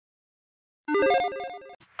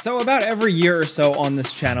So about every year or so on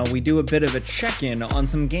this channel, we do a bit of a check-in on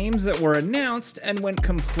some games that were announced and went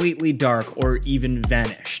completely dark or even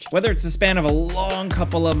vanished. Whether it's a span of a long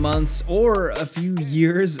couple of months or a few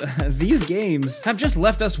years, these games have just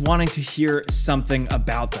left us wanting to hear something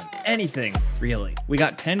about them. Anything, really. We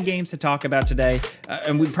got 10 games to talk about today,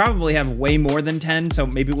 and we probably have way more than 10, so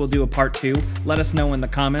maybe we'll do a part 2. Let us know in the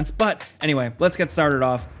comments. But anyway, let's get started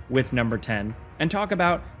off with number 10 and talk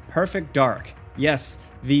about Perfect Dark. Yes,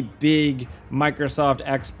 the big Microsoft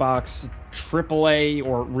Xbox AAA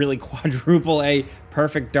or really quadruple A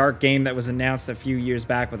Perfect Dark game that was announced a few years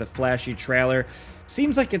back with a flashy trailer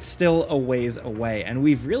seems like it's still a ways away, and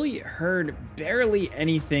we've really heard barely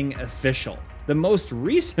anything official. The most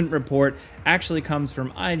recent report actually comes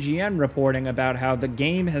from IGN reporting about how the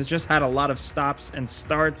game has just had a lot of stops and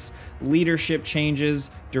starts, leadership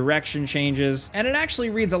changes, direction changes, and it actually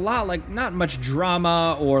reads a lot like not much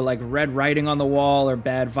drama or like red writing on the wall or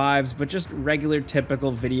bad vibes, but just regular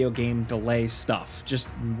typical video game delay stuff. Just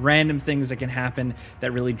random things that can happen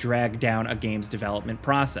that really drag down a game's development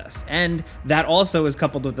process. And that also is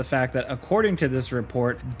coupled with the fact that, according to this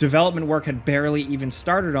report, development work had barely even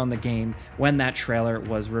started on the game when that trailer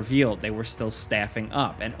was revealed. They were still staffing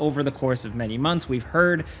up, and over the course of many months we've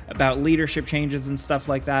heard about leadership changes and stuff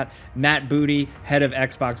like that. Matt Booty, head of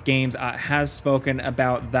Xbox Games, has spoken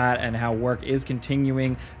about that and how work is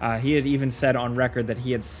continuing. He had even said on record that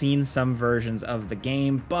he had seen some versions of the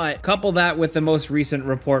game, but couple that with the most recent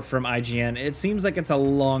report from IGN, it seems like it's a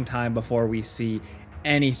long time before we see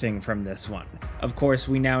anything from this one. Of course,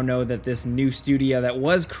 we now know that this new studio that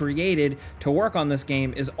was created to work on this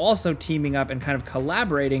game is also teaming up and kind of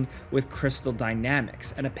collaborating with Crystal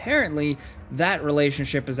Dynamics, and apparently that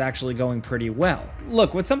relationship is actually going pretty well.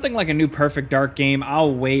 Look, with something like a new Perfect Dark game,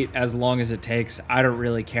 I'll wait as long as it takes. I don't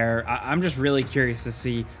really care. I'm just really curious to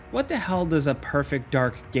see what the hell does a Perfect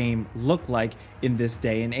Dark game look like in this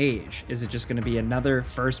day and age? Is it just going to be another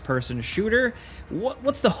first-person shooter?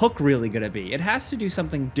 What's the hook really going to be? It has to do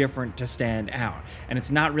something different to stand out, and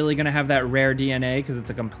it's not really going to have that Rare DNA because it's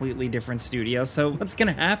a completely different studio, so what's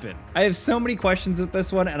going to happen? I have so many questions with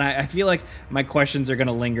this one, and I feel like my questions are going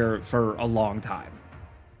to linger for a long time.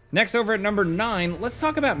 Next, over at number 9, let's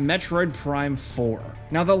talk about Metroid Prime 4.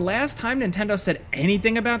 Now, the last time Nintendo said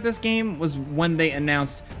anything about this game was when they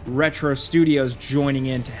announced Retro Studios joining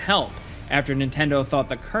in to help, after Nintendo thought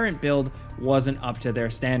the current build wasn't up to their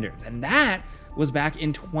standards. And that was back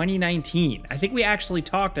in 2019. I think we actually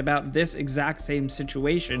talked about this exact same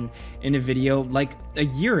situation in a video like a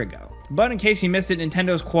year ago. But in case you missed it,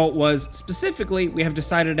 Nintendo's quote was, specifically, we have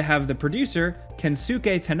decided to have the producer,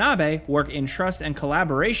 Kensuke Tanabe, work in trust and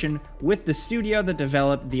collaboration with the studio that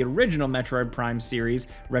developed the original Metroid Prime series,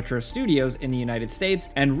 Retro Studios, in the United States,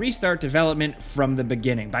 and restart development from the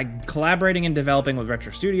beginning. By collaborating and developing with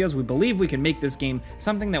Retro Studios, we believe we can make this game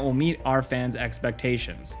something that will meet our fans'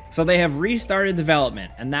 expectations. So they have restarted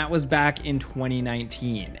development, and that was back in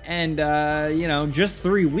 2019. And, you know, just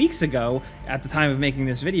 3 weeks ago, at the time of making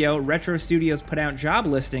this video, Retro Studios put out job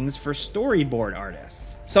listings for storyboard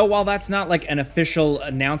artists. So while that's not like an official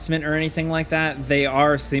announcement or anything like that, they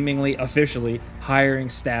are seemingly officially hiring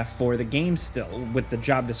staff for the game still, with the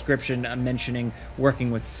job description mentioning working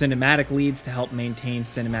with cinematic leads to help maintain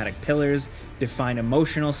cinematic pillars, define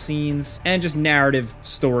emotional scenes, and just narrative,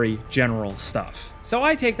 story, general stuff. So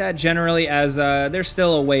I take that generally as they're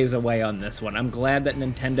still a ways away on this one. I'm glad that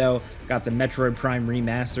Nintendo got the Metroid Prime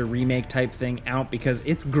remaster, remake type thing out, because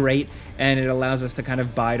it's great and it allows us to kind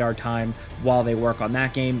of bide our time while they work on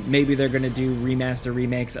that game. Maybe they're going to do remaster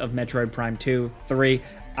remakes of Metroid Prime 2, 3,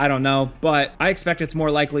 I don't know, but I expect it's more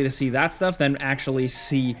likely to see that stuff than actually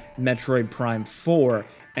see Metroid Prime 4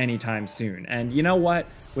 anytime soon. And you know what?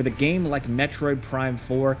 With a game like Metroid Prime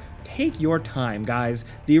 4, take your time, guys.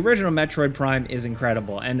 The original Metroid Prime is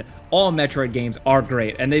incredible, and all Metroid games are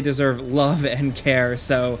great, and they deserve love and care,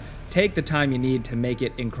 so take the time you need to make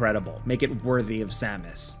it incredible. Make it worthy of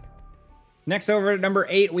Samus. Next, over at number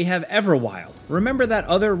 8, we have Everwild. Remember that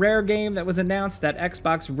other Rare game that was announced? That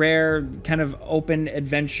Xbox Rare kind of open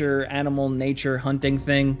adventure, animal nature hunting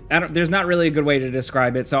thing? There's not really a good way to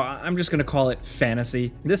describe it, so I'm just going to call it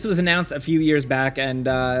fantasy. This was announced a few years back, and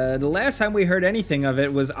the last time we heard anything of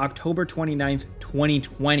it was October 29th,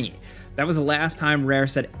 2020. That was the last time Rare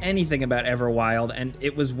said anything about Everwild, and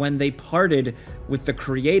it was when they parted with the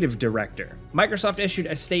creative director. Microsoft issued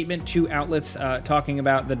a statement to outlets talking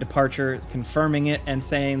about the departure, confirming it, and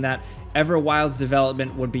saying that Everwild's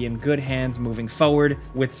development would be in good hands moving forward,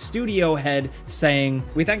 with studio head saying,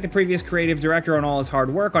 "We thank the previous creative director on all his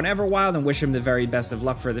hard work on Everwild and wish him the very best of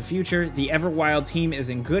luck for the future. The Everwild team is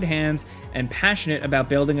in good hands and passionate about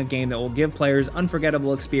building a game that will give players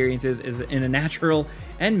unforgettable experiences in a natural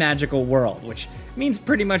and magical world," which means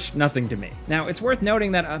pretty much nothing to me. Now, it's worth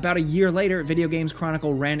noting that about a year later, Video Games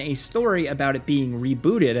Chronicle ran a story about it being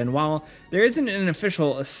rebooted, and while there isn't an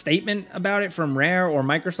official statement about it from Rare or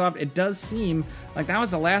Microsoft, it does seem like that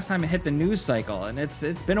was the last time it hit the news cycle, and it's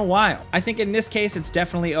been a while. I think in this case, it's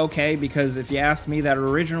definitely okay, because if you ask me, that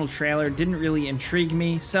original trailer didn't really intrigue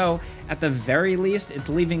me, so at the very least, it's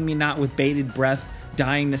leaving me not with bated breath,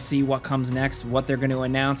 dying to see what comes next, what they're going to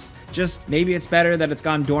announce. Just maybe it's better that it's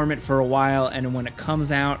gone dormant for a while, and when it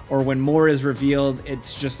comes out or when more is revealed,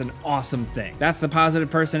 it's just an awesome thing. That's the positive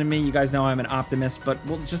person in me. You guys know I'm an optimist, but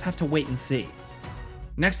we'll just have to wait and see.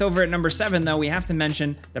 Next, over at number 7, though, we have to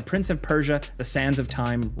mention the Prince of Persia: The Sands of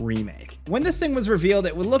Time remake. When this thing was revealed,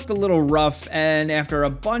 it looked a little rough, and after a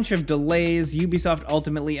bunch of delays, Ubisoft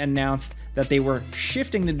ultimately announced that they were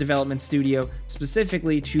shifting the development studio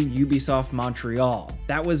specifically to Ubisoft Montreal.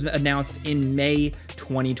 That was announced in May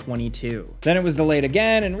 2022. Then it was delayed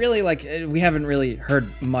again, and really, we haven't really heard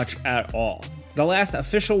much at all. The last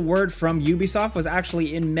official word from Ubisoft was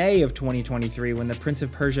actually in May of 2023, when the Prince of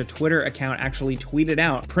Persia Twitter account actually tweeted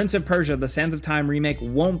out, "Prince of Persia: The Sands of Time remake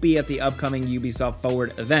won't be at the upcoming Ubisoft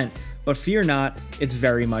Forward event, but fear not, it's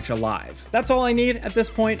very much alive." That's all I need at this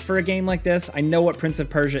point for a game like this. I know what Prince of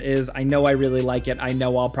Persia is, I know I really like it, I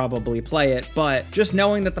know I'll probably play it, but just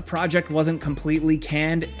knowing that the project wasn't completely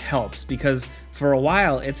canned helps, because for a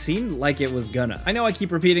while, it seemed like it was gonna. I know I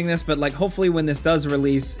keep repeating this, but hopefully when this does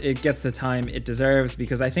release, it gets the time it deserves,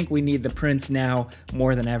 because I think we need the Prince now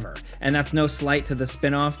more than ever. And that's no slight to the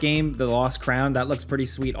spin-off game, The Lost Crown. That looks pretty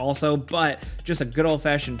sweet also, but just a good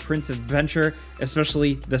old-fashioned Prince adventure,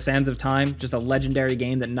 especially The Sands of Time, just a legendary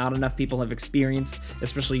game that not enough people have experienced,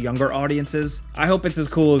 especially younger audiences. I hope it's as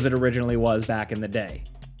cool as it originally was back in the day.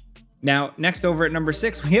 Now, next over at number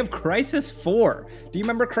 6, we have Crysis 4. Do you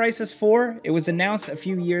remember Crysis 4? It was announced a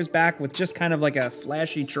few years back with just kind of like a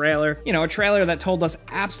flashy trailer. You know, a trailer that told us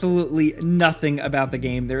absolutely nothing about the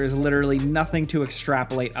game. There is literally nothing to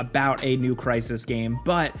extrapolate about a new Crysis game,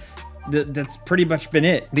 but that's pretty much been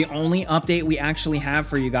it. The only update we actually have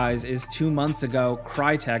for you guys is 2 months ago,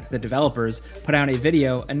 Crytek, the developers, put out a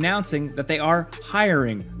video announcing that they are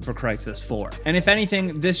hiring for Crysis 4. And if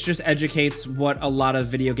anything, this just educates what a lot of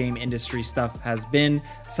video game industry stuff has been.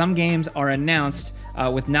 Some games are announced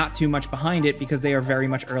with not too much behind it because they are very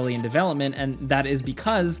much early in development, and that is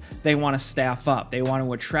because they want to staff up. They want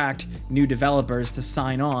to attract new developers to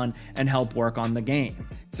sign on and help work on the game.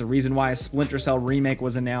 It's the reason why a Splinter Cell remake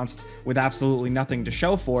was announced with absolutely nothing to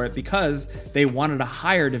show for it, because they wanted to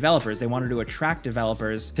hire developers. They wanted to attract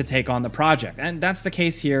developers to take on the project. And that's the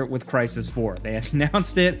case here with Crysis 4. They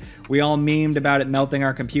announced it, we all memed about it melting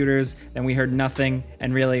our computers, then we heard nothing,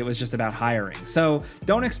 and really it was just about hiring. So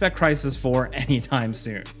don't expect Crysis 4 anytime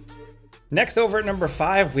soon. Next, over at number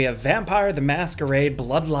 5, we have Vampire the Masquerade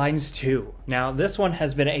Bloodlines 2. Now, this one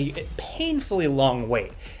has been a painfully long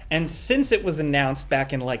wait, and since it was announced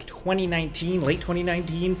back in like 2019, late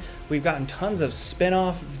 2019, we've gotten tons of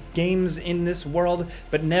spin-off games in this world,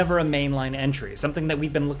 but never a mainline entry, something that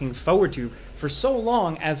we've been looking forward to for so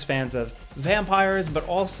long as fans of vampires, but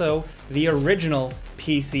also the original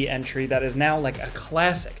PC entry that is now like a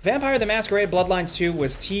classic. Vampire the Masquerade Bloodlines 2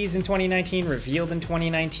 was teased in 2019, revealed in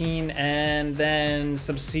 2019, and then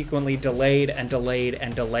subsequently delayed and delayed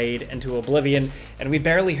and delayed into oblivion, and we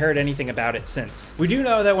barely heard anything about it since. We do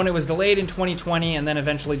know that when it was delayed in 2020 and then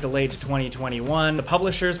eventually delayed to 2021, the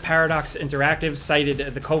publishers, Paradox Interactive, cited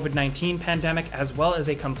the COVID-19 pandemic as well as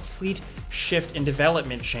a complete shift in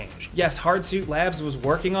development change. Yes, Hardsuit Labs was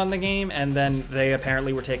working on the game, and then they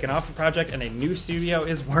apparently were taken off the project and a new studio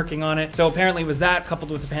is working on it. So apparently it was that, coupled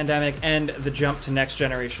with the pandemic and the jump to next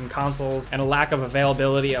generation consoles and a lack of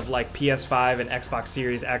availability of like PS5 and Xbox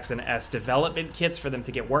Series X and S development kits for them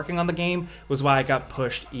to get working on the game, was why it got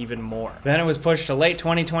pushed even more. Then it was pushed to late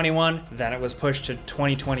 2021, then it was pushed to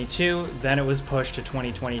 2022, then it was pushed to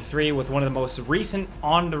 2023, with one of the most recent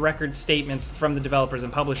on-the-record statements from the developers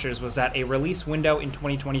and publishers was that a a release window in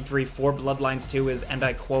 2023 for Bloodlines 2 is, and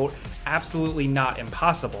I quote, absolutely not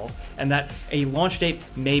impossible, and that a launch date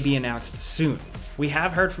may be announced soon. We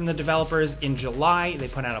have heard from the developers in July. They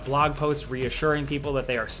put out a blog post reassuring people that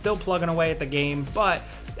they are still plugging away at the game, but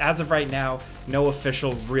as of right now, no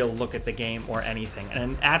official real look at the game or anything.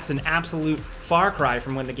 And that's an absolute far cry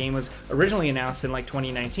from when the game was originally announced in like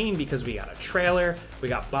 2019, because we got a trailer, we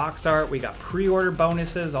got box art, we got pre-order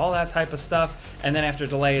bonuses, all that type of stuff. And then after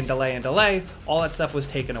delay and delay and delay, all that stuff was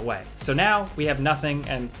taken away. So now we have nothing,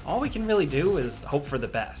 and all we can really do is hope for the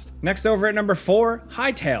best. Next over at number 4,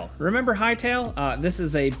 Hytale. Remember Hytale? This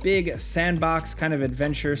is a big sandbox kind of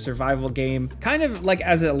adventure survival game. Kind of like,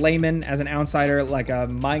 as a layman, as an outsider, like a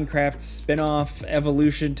Minecraft spin-off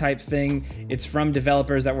evolution type thing. It's from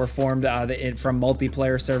developers that were formed from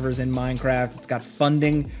multiplayer servers in Minecraft. It's got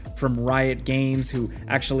funding from Riot Games, who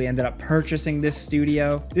actually ended up purchasing this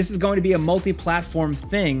studio. This is going to be a multi-platform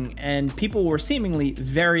thing, and people were seemingly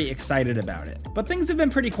very excited about it. But things have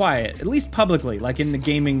been pretty quiet, at least publicly, like in the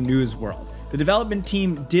gaming news world. The development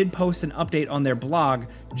team did post an update on their blog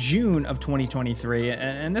June of 2023,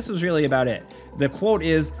 and this was really about it. The quote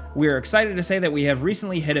is, "We are excited to say that we have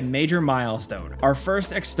recently hit a major milestone. Our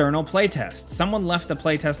first external playtest. Someone left the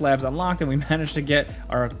playtest labs unlocked, and we managed to get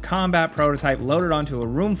our combat prototype loaded onto a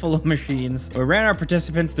room full of machines. We ran our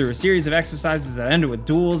participants through a series of exercises that ended with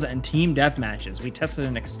duels and team deathmatches. We tested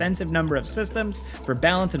an extensive number of systems for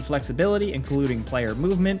balance and flexibility, including player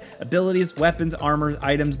movement, abilities, weapons, armor,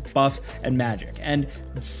 items, buffs, and magic." And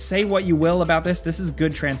say what you will about this is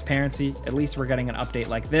good transparency. At least we're getting an update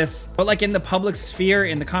like this. But like in the public sphere,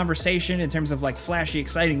 in the conversation, in terms of like flashy,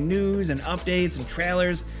 exciting news and updates and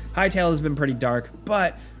trailers, Hytale has been pretty dark,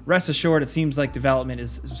 but rest assured, it seems like development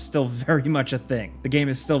is still very much a thing. The game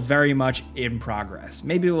is still very much in progress.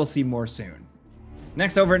 Maybe we'll see more soon.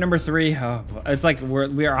 Next over at number 3, it's like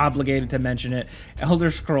we are obligated to mention it, Elder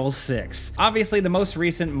Scrolls 6. Obviously, the most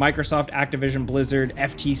recent Microsoft Activision Blizzard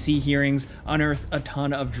FTC hearings unearthed a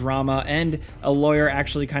ton of drama, and a lawyer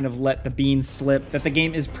actually kind of let the beans slip that the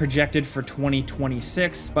game is projected for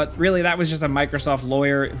 2026, but really that was just a Microsoft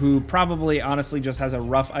lawyer who probably honestly just has a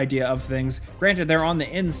rough idea of things. Granted, they're on the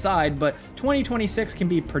inside, but 2026 can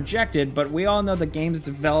be projected, but we all know the games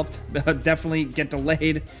developed definitely get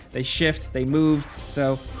delayed, they shift, they move.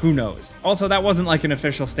 So who knows? Also, that wasn't like an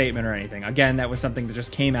official statement or anything. Again, that was something that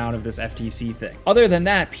just came out of this FTC thing. Other than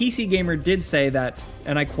that, PC Gamer did say that,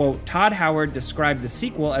 and I quote, "Todd Howard described the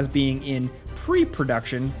sequel as being in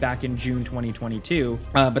pre-production back in June 2022.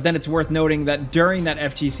 But then it's worth noting that during that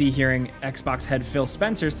FTC hearing, Xbox head Phil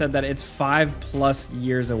Spencer said that it's 5+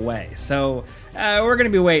 years away. So we're going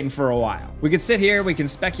to be waiting for a while. We could sit here, we can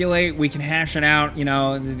speculate, we can hash it out, you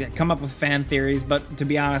know, come up with fan theories, but to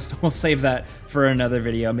be honest, we'll save that for another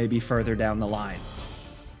video, maybe further down the line.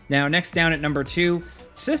 Now, next down at number 2,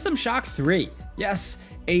 System Shock 3. Yes,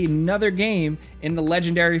 another game in the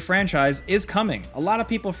legendary franchise is coming. A lot of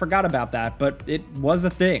people forgot about that, but it was a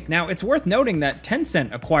thing. Now, it's worth noting that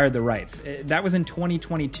Tencent acquired the rights. That was in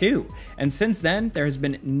 2022. And since then, there has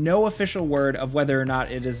been no official word of whether or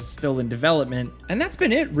not it is still in development. And that's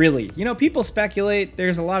been it, really. You know, people speculate,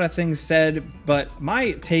 there's a lot of things said, but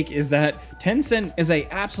my take is that Tencent is a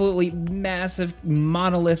absolutely massive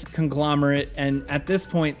monolith conglomerate, and at this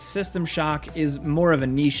point, System Shock is more of a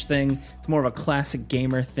niche thing. It's more of a classic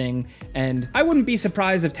gamer thing, and I wouldn't be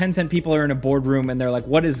surprised if Tencent people are in a boardroom and they're like,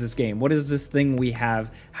 what is this game? What is this thing we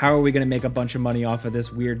have? How are we going to make a bunch of money off of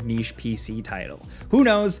this weird niche PC title? Who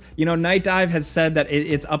knows? You know, Night Dive has said that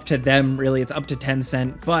it's up to them, really. It's up to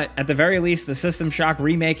Tencent, but at the very least, the System Shock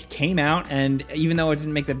remake came out, and even though it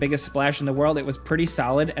didn't make the biggest splash in the world, it was pretty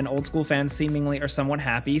solid, and old school fans seemingly are somewhat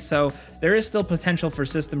happy, so there is still potential for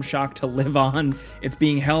System Shock to live on. It's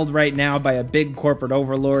being held right now by a big corporate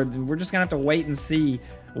overlord, and we're just gonna have to wait and see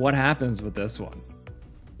what happens with this one.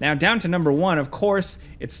 Now, down to number 1, of course,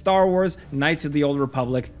 it's Star Wars Knights of the Old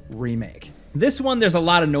Republic remake. This one, there's a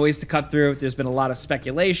lot of noise to cut through. There's been a lot of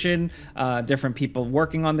speculation, different people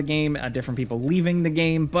working on the game, different people leaving the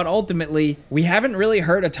game, but ultimately, we haven't really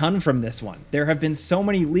heard a ton from this one. There have been so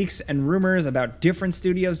many leaks and rumors about different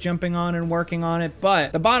studios jumping on and working on it,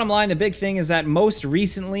 but the bottom line, the big thing is that most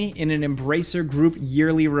recently, in an Embracer Group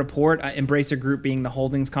yearly report, Embracer Group being the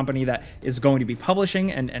holdings company that is going to be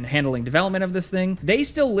publishing and handling development of this thing, they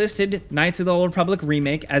still listed Knights of the Old Republic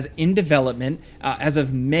remake as in development as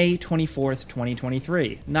of May 24th, 4th,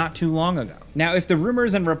 2023, not too long ago. Now, if the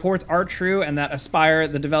rumors and reports are true and that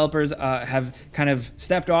Aspyr, the developers, have kind of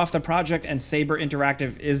stepped off the project and Saber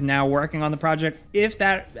Interactive is now working on the project, if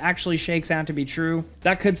that actually shakes out to be true,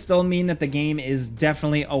 that could still mean that the game is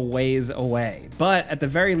definitely a ways away. But at the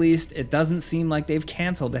very least, it doesn't seem like they've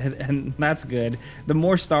canceled it, and that's good. The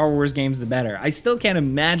more Star Wars games, the better. I still can't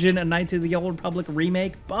imagine a Knights of the Old Republic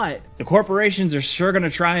remake, but the corporations are sure gonna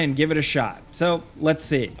try and give it a shot. So let's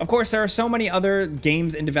see. Of course, there are so many other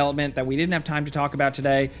games in development that we didn't have time to talk about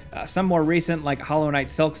today. Some more recent, like Hollow Knight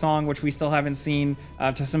Silksong, which we still haven't seen,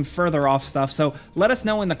 to some further off stuff. So let us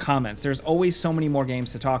know in the comments. There's always so many more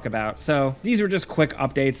games to talk about. So these were just quick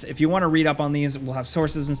updates. If you want to read up on these, we'll have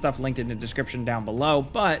sources and stuff linked in the description down below.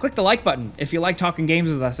 But click the like button if you like talking games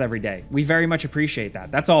with us every day. We very much appreciate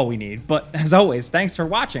that. That's all we need. But as always, thanks for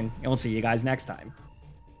watching, and we'll see you guys next time.